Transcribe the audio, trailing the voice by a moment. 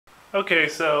Okay,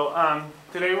 so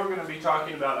today we're going to be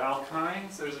talking about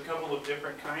alkynes. There's a couple of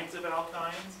different kinds of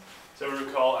alkynes. So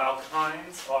recall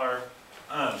alkynes are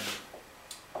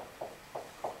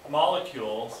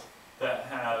molecules that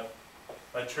have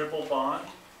a triple bond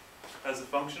as a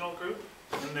functional group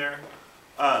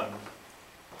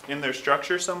in their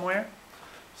structure somewhere.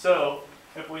 So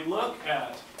if we look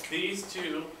at these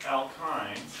two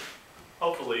alkynes,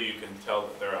 hopefully you can tell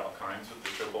that they're alkynes with the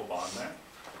triple bond there.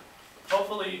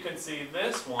 Hopefully you can see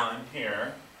this one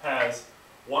here has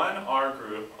one R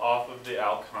group off of the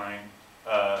alkyne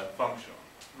functional,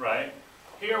 right?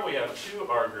 Here we have two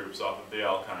R groups off of the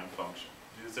alkyne function.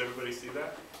 Does everybody see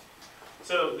that?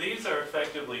 So these are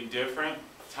effectively different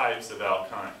types of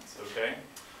alkynes, okay?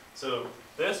 So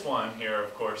this one here,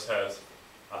 of course, has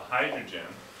a hydrogen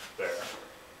there.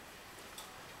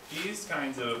 These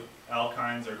kinds of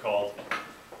alkynes are called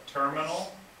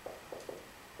terminal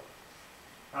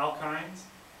alkynes.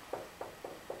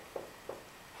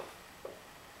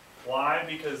 Why?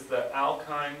 Because the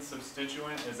alkyne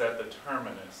substituent is at the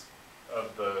terminus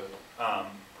of the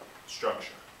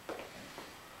structure.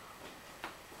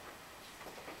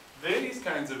 These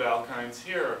kinds of alkynes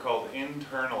here are called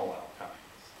internal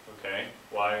alkynes. Okay?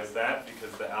 Why is that?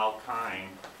 Because the alkyne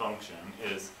function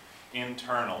is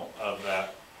internal of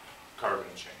that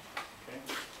carbon chain.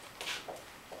 Okay?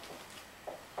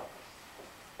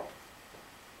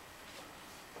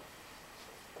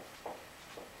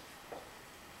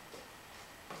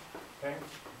 Okay.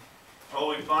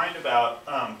 What we find about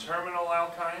terminal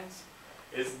alkynes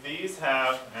is these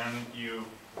have, and you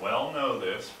well know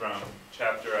this from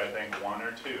chapter I think 1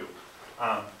 or 2,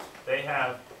 they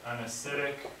have an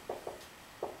acidic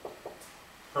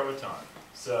proton.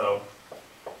 So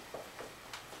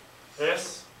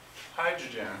this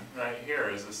hydrogen right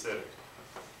here is acidic.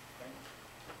 Okay.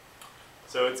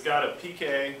 So it's got a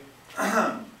pKa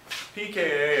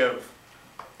of,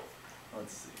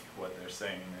 let's see what they're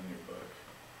saying in your book.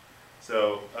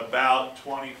 So about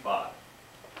 25.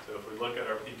 So if we look at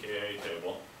our pKa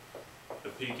table, the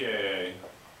pKa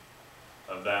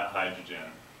of that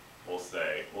hydrogen we'll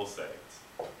say it's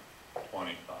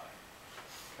 25.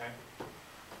 Okay?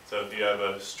 So if you have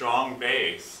a strong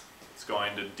base, it's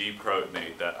going to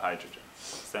deprotonate that hydrogen.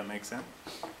 Does that make sense?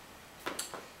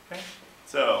 Okay.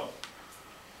 So,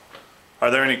 are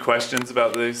there any questions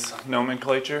about this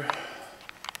nomenclature?